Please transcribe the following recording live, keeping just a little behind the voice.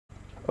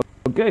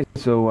Okay,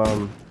 so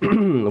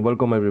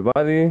welcome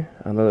everybody.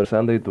 Another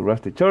Sunday to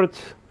Rusty Church.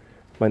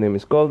 My name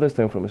is Coldes,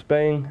 I'm from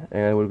Spain,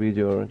 and I will be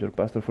your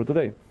pastor for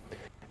today.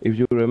 If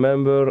you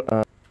remember,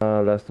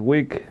 last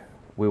week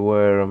we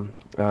were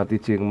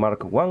teaching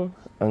Mark 1,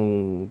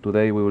 and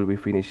today we will be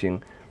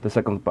finishing the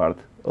second part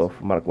of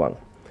Mark 1.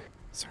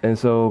 And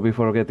so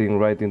before getting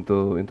right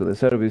into the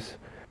service,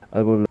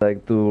 I would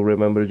like to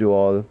remember you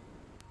all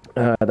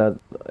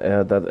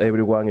that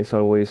everyone is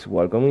always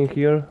welcome in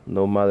here,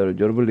 no matter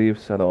your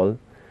beliefs at all.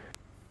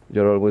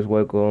 You're always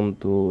welcome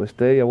to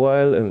stay a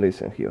while and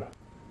listen here.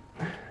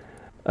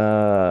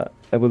 I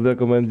would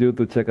recommend you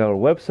to check our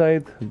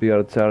website,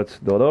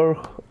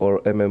 brchurch.org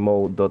or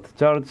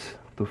mmo.church,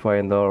 to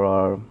find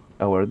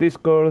our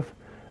Discord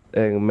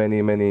and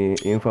many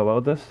info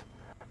about us.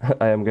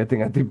 I am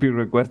getting a TP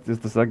request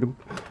just a second.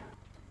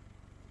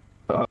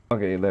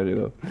 Okay, there you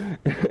go.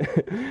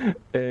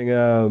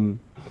 And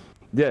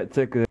yeah,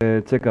 check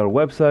our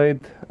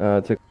website,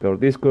 check our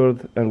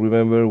Discord, and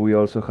remember we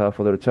also have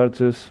other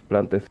churches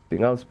planted in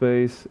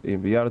Outspace, in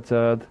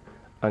VRChat,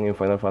 and in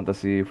Final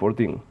Fantasy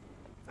XIV.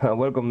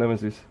 Welcome,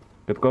 Nemesis.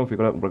 Get comfy,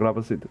 grab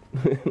a seat.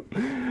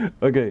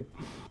 Okay,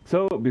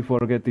 so before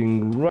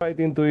getting right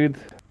into it,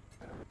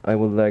 I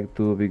would like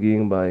to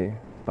begin by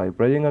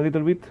praying a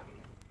little bit.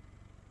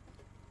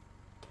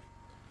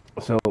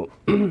 So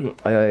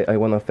I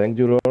want to thank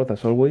you, Lord,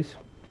 as always,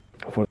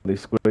 for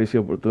this crazy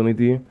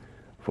opportunity,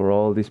 for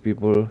all these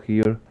people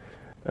here,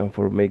 and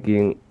for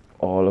making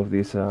all of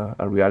this a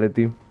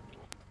reality.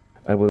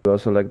 I would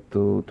also like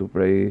to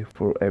pray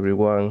for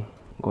everyone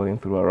going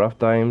through a rough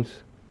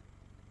times,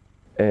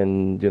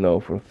 and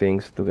for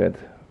things to get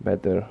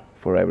better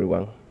for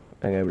everyone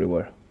and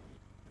everywhere.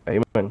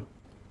 Amen.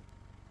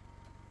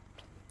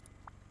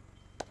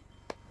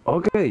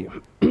 Okay,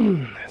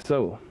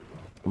 so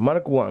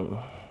Mark 1.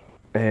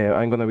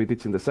 I'm gonna be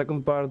teaching the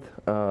second part.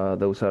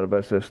 Those are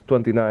verses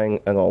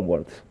 29 and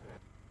onwards.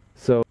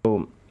 So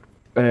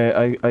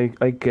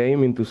I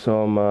came into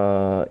some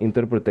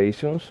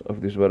interpretations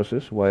of these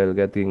verses while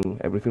getting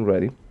everything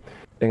ready,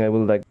 and I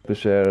would like to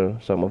share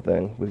some of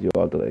them with you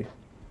all today.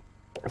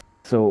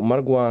 So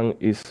Mark 1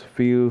 is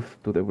filled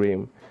to the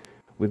brim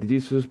with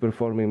Jesus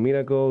performing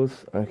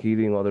miracles and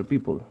healing other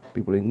people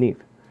in need.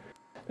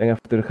 And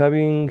after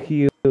having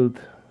healed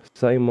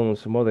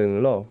Simon's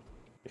mother-in-law,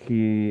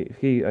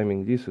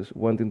 Jesus,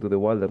 went into the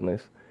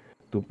wilderness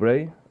to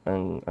pray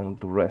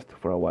and to rest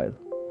for a while.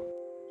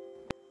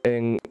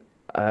 And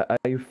I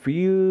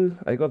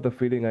got the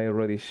feeling I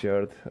already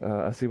shared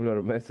a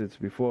similar message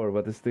before,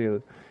 but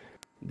still,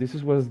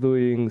 Jesus was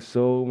doing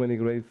so many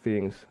great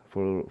things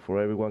for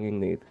everyone in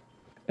need.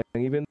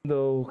 And even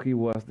though he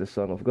was the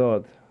Son of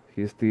God,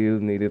 he still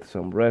needed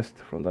some rest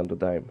from time to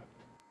time.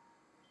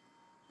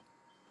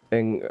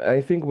 And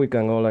I think we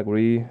can all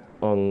agree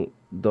on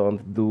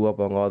don't do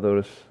upon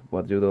others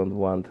what you don't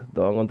want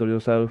done unto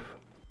yourself.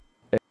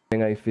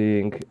 And I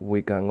think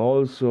we can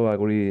also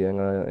agree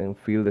and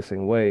feel the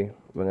same way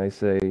when I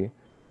say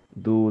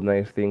do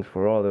nice things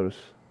for others,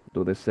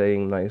 do the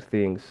same nice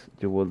things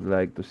you would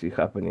like to see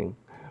happening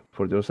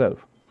for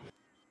yourself.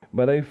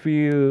 But I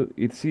feel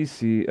it's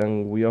easy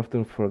and we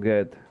often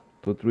forget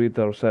to treat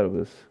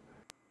ourselves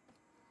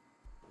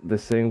the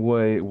same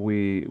way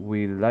we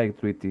like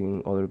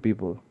treating other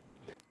people.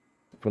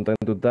 From time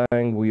to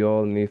time, we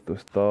all need to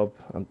stop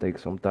and take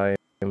some time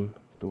to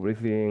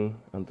breathe in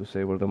and to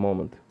savor the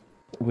moment.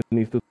 We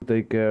need to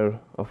take care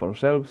of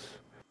ourselves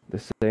the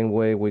same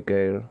way we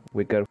care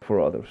for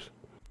others.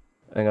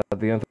 And at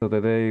the end of the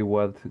day,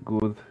 what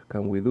good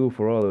can we do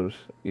for others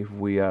if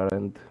we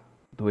aren't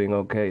doing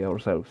okay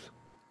ourselves?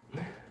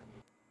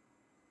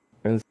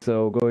 And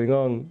so going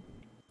on,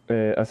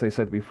 as I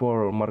said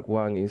before, Mark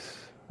 1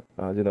 is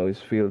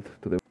filled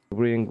to the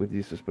brim with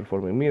Jesus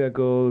performing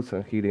miracles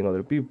and healing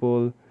other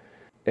people.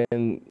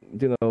 And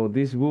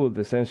this would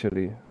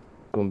essentially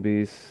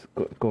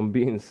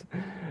convince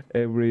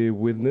every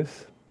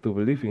witness to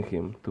believe in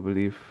him, to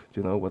believe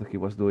what he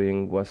was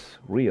doing was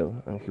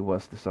real and he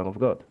was the Son of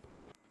God.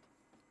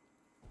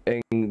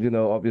 And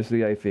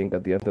obviously I think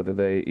at the end of the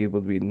day it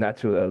would be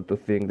natural to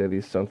think that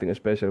there's something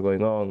special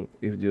going on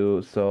if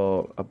you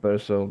saw a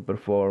person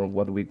perform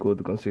what we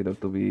could consider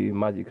to be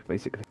magic,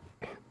 basically.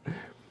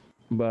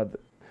 but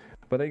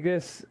I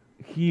guess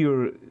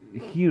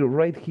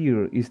right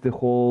here is the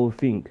whole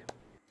thing,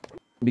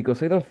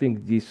 because I don't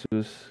think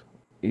Jesus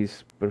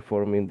is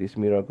performing these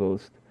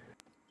miracles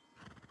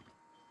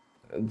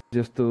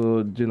just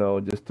to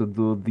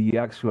do the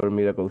actual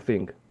miracle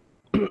thing.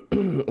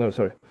 Oh,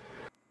 sorry.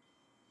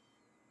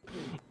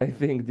 I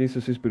think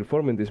Jesus is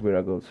performing these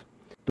miracles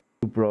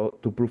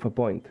to prove a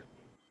point,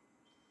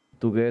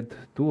 to get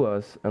to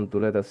us and to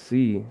let us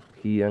see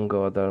he and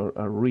God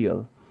are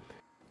real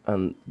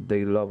and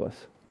they love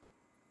us.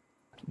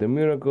 The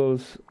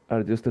miracles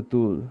are just a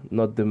tool,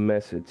 not the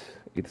message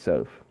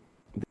itself.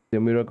 The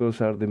miracles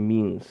are the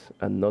means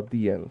and not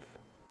the end.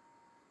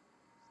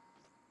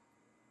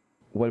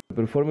 While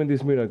performing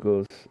these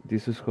miracles,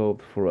 Jesus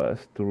hoped for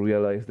us to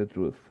realize the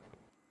truth,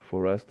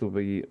 for us to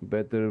be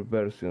better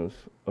versions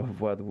of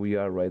what we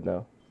are right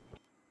now.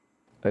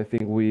 I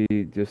think we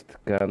just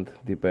can't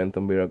depend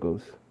on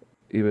miracles.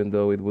 Even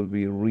though it would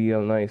be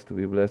real nice to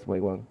be blessed by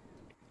one,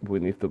 we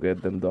need to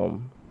get them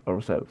done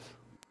ourselves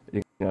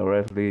in our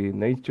earthly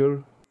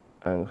nature,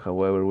 and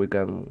however we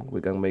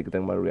can make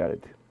them a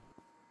reality.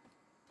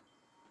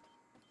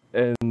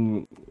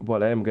 And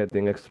well, I am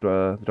getting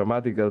extra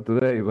dramatical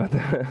today, but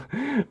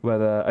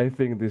I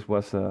think this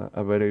was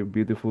a very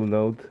beautiful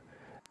note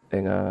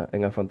and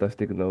a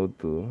fantastic note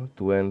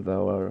to end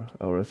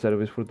our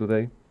service for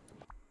today.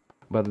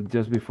 But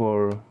just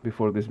before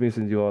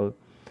dismissing you all,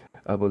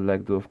 I would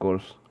like to, of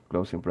course,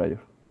 close in prayer.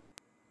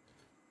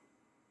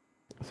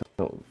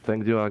 So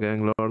thank you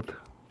again, Lord,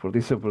 for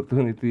this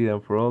opportunity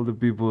and for all the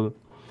people.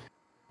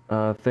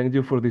 Thank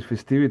you for these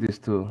festivities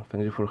too.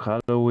 Thank you for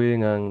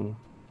Halloween and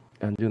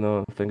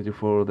thank you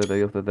for the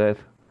Day of the Dead.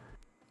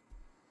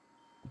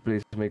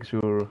 Please make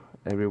sure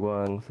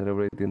everyone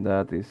celebrating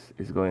that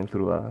is going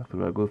through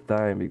a good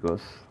time,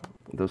 because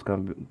those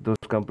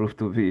can prove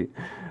to be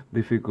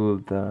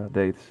difficult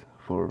dates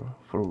for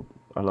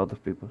a lot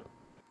of people.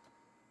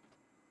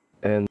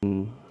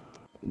 And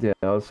yeah,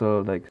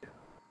 also like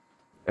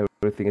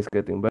everything is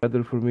getting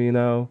better for me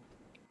now,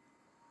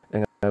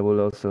 and I would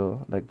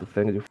also like to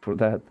thank you for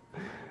that.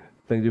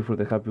 Thank you for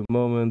the happy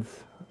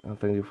moments, and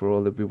thank you for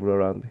all the people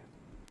around me.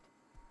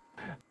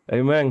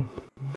 Amen.